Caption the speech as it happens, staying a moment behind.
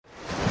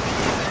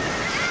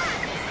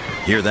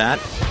Hear that?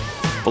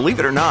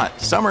 Believe it or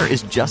not, summer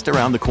is just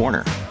around the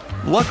corner.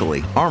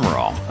 Luckily, Armor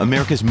All,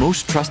 America's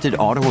most trusted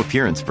auto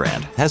appearance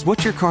brand, has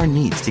what your car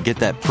needs to get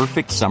that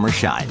perfect summer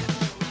shine.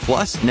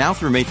 Plus, now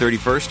through May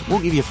 31st, we'll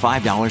give you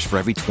 $5 for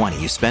every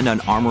 $20 you spend on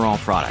Armor All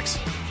products.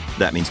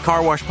 That means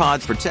car wash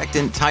pods,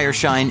 protectant, tire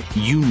shine,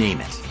 you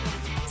name it.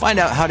 Find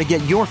out how to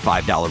get your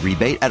 $5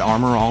 rebate at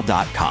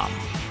armorall.com.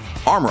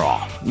 Armor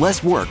All,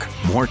 less work,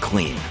 more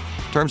clean.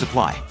 Terms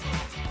apply.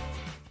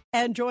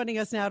 And joining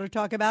us now to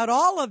talk about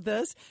all of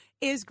this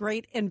is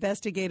great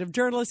investigative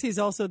journalist. He's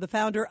also the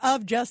founder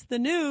of Just the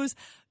News,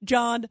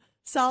 John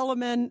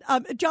Solomon.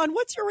 John,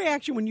 what's your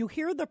reaction when you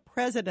hear the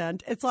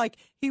president? It's like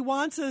he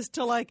wants us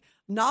to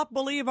not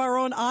believe our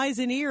own eyes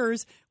and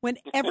ears when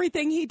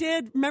everything he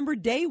did. Remember,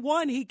 day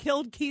one, he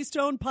killed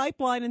Keystone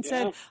Pipeline and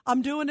said,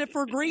 "I'm doing it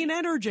for green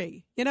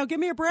energy." Give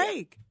me a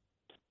break.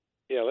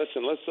 Yeah,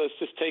 listen, let's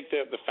just take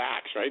the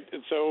facts, right?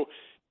 And so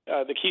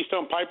the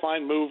Keystone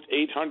Pipeline moved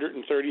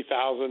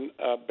 830,000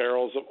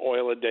 barrels of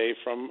oil a day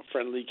from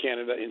friendly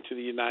Canada into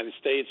the United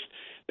States.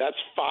 That's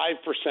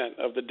 5%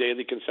 of the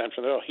daily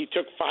consumption of oil. He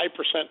took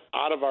 5%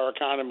 out of our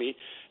economy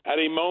at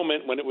a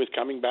moment when it was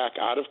coming back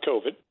out of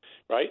COVID,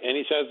 right? And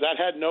he says that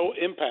had no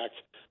impact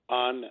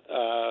on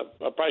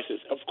prices.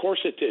 Of course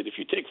it did. If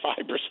you take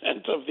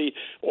 5% of the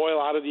oil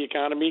out of the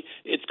economy,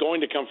 it's going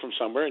to come from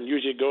somewhere, and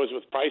usually it goes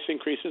with price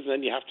increases, and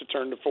then you have to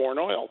turn to foreign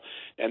oil.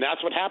 And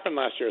that's what happened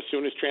last year. As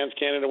soon as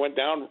TransCanada went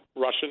down,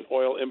 Russian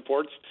oil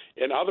imports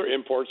and other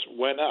imports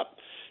went up.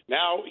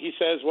 Now he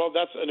says, well,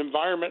 that's an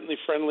environmentally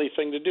friendly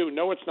thing to do.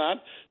 No, it's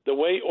not. The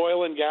way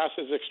oil and gas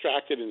is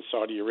extracted in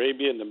Saudi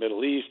Arabia, in the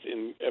Middle East,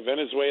 in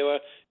Venezuela,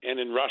 and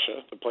in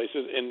Russia, the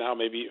places, and now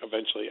maybe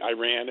eventually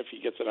Iran, if he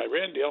gets an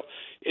Iran deal,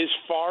 is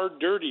far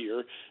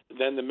dirtier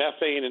than the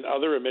methane and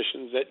other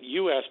emissions that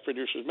U.S.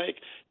 producers make.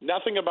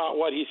 Nothing about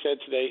what he said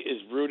today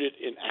is rooted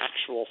in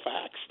actual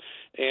facts.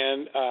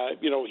 And,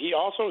 he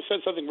also said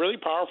something really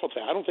powerful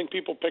today. I don't think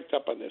people picked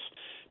up on this.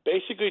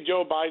 Basically,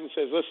 Joe Biden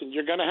says, listen,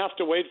 you're going to have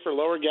to wait for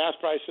lower gas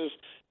prices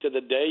to the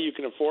day you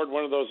can afford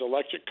one of those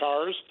electric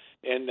cars,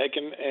 and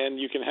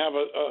you can have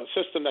a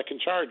system that can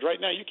charge. Right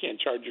now, you can't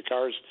charge your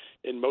cars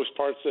in most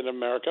parts of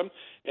America.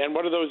 And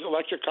what do those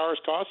electric cars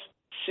cost?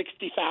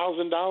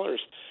 $60,000.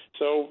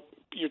 So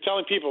you're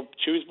telling people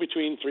choose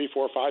between $3,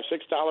 $4, $5,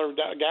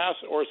 $6 gas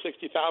or a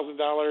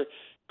 $60,000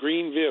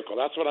 green vehicle.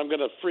 That's what I'm going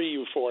to free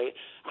you for.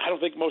 I don't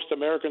think most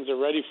Americans are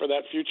ready for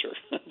that future.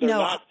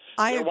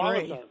 I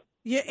agree.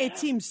 Yeah, it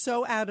seems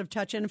so out of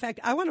touch. And in fact,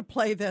 I want to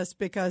play this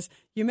because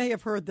you may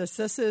have heard this.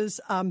 This is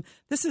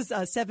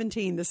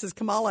 17. This is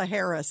Kamala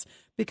Harris,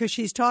 because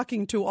she's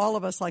talking to all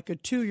of us like a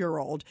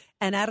 2-year-old.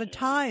 And at a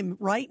time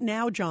right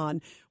now,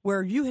 John,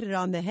 where you hit it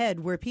on the head,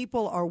 where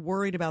people are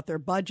worried about their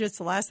budgets,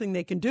 the last thing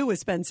they can do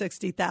is spend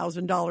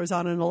 $60,000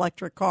 on an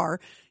electric car.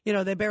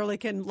 They barely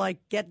can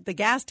get the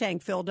gas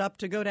tank filled up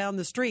to go down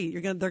the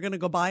street. They're going to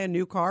go buy a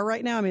new car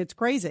right now. I mean, it's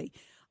crazy.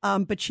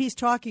 But she's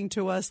talking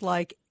to us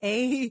like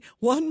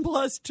 1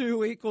 +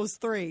 2 =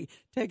 3.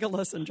 Take a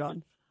listen,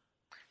 John.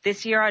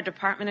 This year, our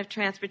Department of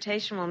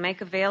Transportation will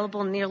make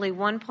available nearly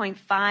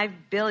 $1.5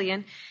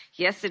 billion,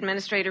 yes,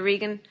 Administrator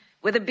Regan,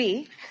 with a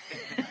B,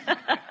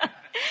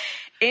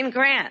 in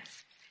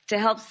grants to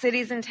help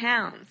cities and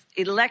towns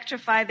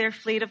electrify their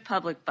fleet of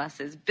public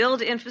buses,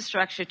 build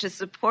infrastructure to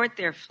support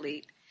their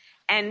fleet,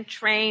 and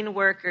train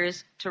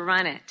workers to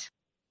run it.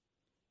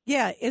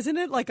 Yeah, isn't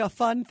it like a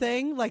fun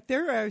thing?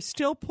 They're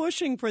still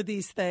pushing for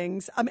these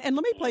things. And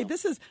let me play.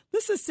 This is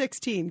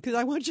 16, because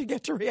I want you to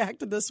get to react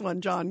to this one,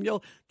 John.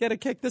 You'll get a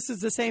kick. This is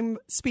the same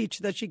speech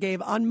that she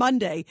gave on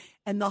Monday,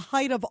 and the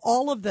height of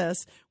all of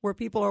this, where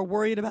people are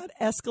worried about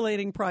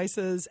escalating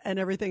prices and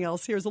everything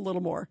else. Here's a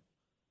little more.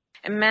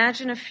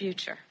 Imagine a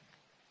future.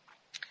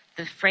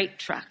 The freight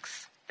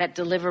trucks that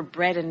deliver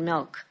bread and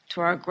milk to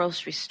our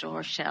grocery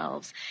store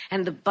shelves,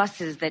 and the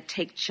buses that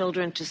take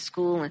children to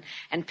school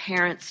and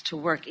parents to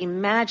work.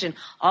 Imagine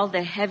all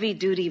the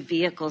heavy-duty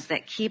vehicles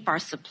that keep our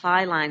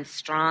supply lines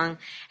strong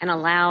and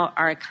allow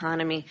our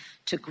economy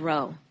to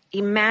grow.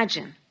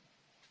 Imagine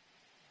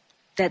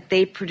that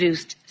they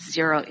produced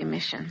zero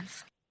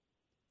emissions.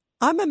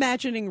 I'm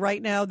imagining right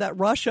now that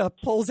Russia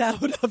pulls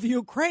out of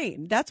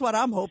Ukraine. That's what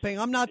I'm hoping.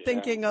 I'm not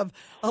thinking of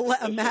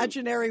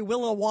imaginary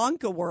Willy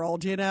Wonka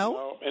world,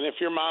 No, and if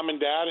you're mom and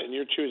dad and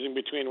you're choosing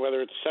between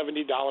whether it's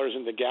 $70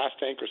 in the gas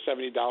tank or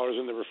 $70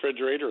 in the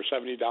refrigerator or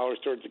 $70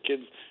 towards the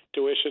kids'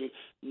 tuition,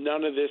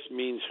 none of this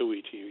means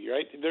hooey to you,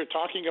 right? They're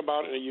talking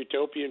about a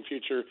utopian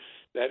future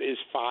that is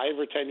 5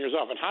 or 10 years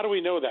off. And how do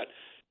we know that?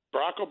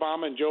 Barack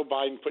Obama and Joe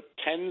Biden put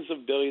tens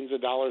of billions of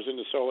dollars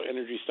into solar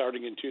energy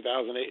starting in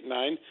 2008 and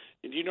 2009.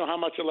 And do you know how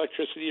much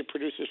electricity it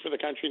produces for the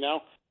country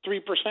now?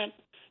 3%.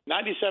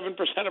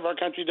 97% of our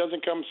country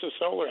doesn't come to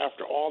solar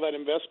after all that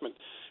investment.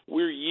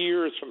 We're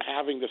years from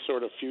having the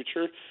sort of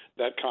future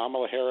that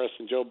Kamala Harris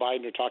and Joe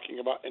Biden are talking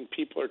about, and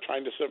people are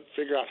trying to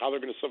figure out how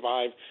they're going to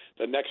survive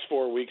the next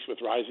 4 weeks with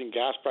rising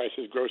gas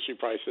prices, grocery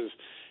prices,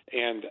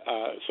 and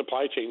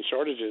supply chain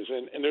shortages.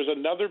 And there's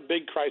another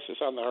big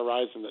crisis on the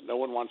horizon that no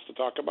one wants to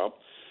talk about,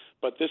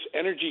 but this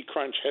energy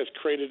crunch has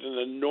created an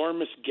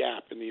enormous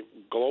gap in the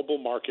global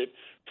market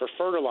for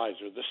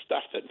fertilizer, the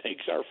stuff that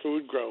makes our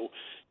food grow.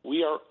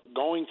 We are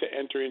going to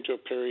enter into a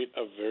period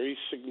of very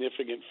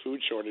significant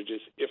food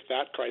shortages if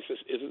that crisis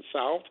isn't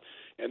solved.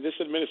 And this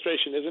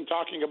administration isn't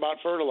talking about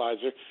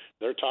fertilizer.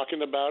 They're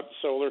talking about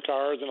solar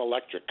cars and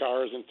electric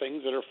cars and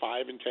things that are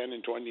 5 and 10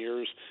 and 20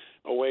 years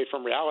away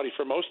from reality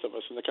for most of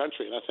us in the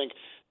country. And I think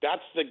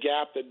that's the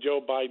gap that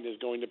Joe Biden is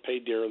going to pay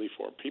dearly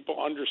for. People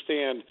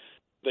understand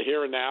the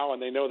here and now,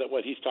 and they know that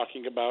what he's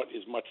talking about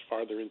is much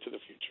farther into the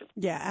future.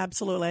 Yeah,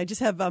 absolutely. I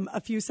just have a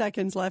few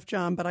seconds left,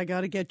 John, but I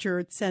got to get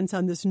your sense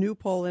on this new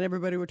poll. And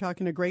everybody, we're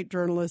talking to great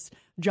journalist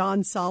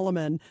John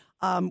Solomon,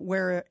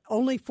 where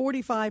only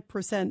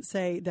 45%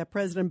 say that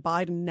President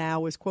Biden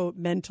now is, quote,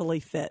 mentally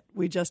fit.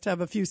 We just have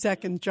a few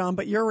seconds, John,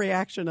 but your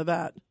reaction to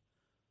that?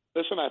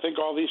 Listen, I think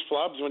all these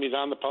flubs when he's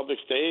on the public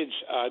stage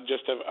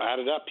just have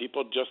added up.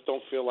 People just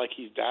don't feel like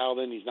he's dialed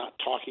in. He's not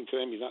talking to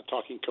them. He's not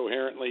talking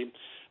coherently.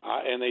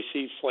 And they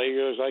see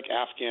flares like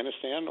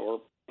Afghanistan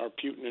or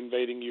Putin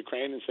invading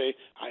Ukraine and say,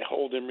 I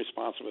hold him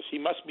responsible. He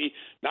must be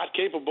not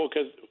capable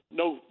because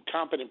no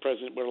competent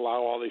president would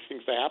allow all these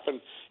things to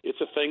happen.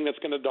 It's a thing that's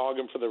going to dog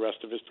him for the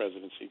rest of his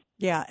presidency.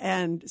 Yeah,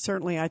 and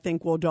certainly I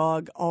think will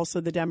dog also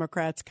the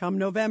Democrats come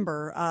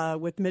November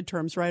with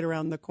midterms right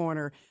around the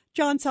corner.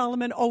 John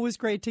Solomon, always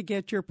great to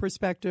get your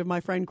perspective, my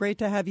friend. Great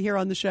to have you here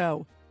on the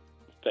show.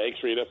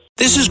 Thanks, Rita.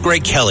 This is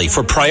Greg Kelly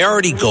for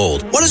Priority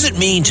Gold. What does it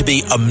mean to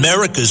be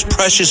America's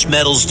precious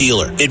metals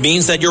dealer? It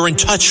means that you're in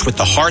touch with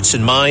the hearts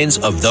and minds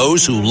of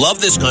those who love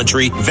this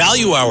country,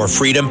 value our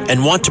freedom,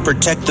 and want to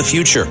protect the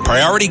future.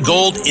 Priority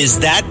Gold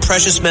is that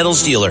precious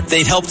metals dealer.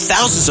 They've helped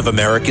thousands of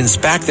Americans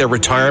back their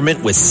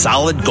retirement with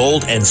solid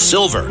gold and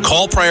silver.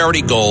 Call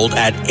Priority Gold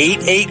at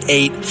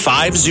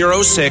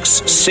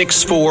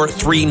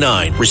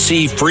 888-506-6439.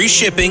 Receive free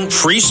shipping,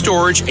 free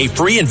storage, a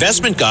free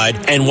investment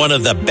guide, and one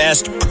of the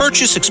best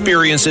purchase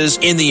experiences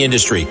in the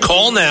industry.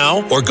 Call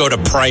now or go to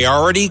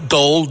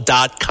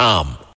PriorityGold.com.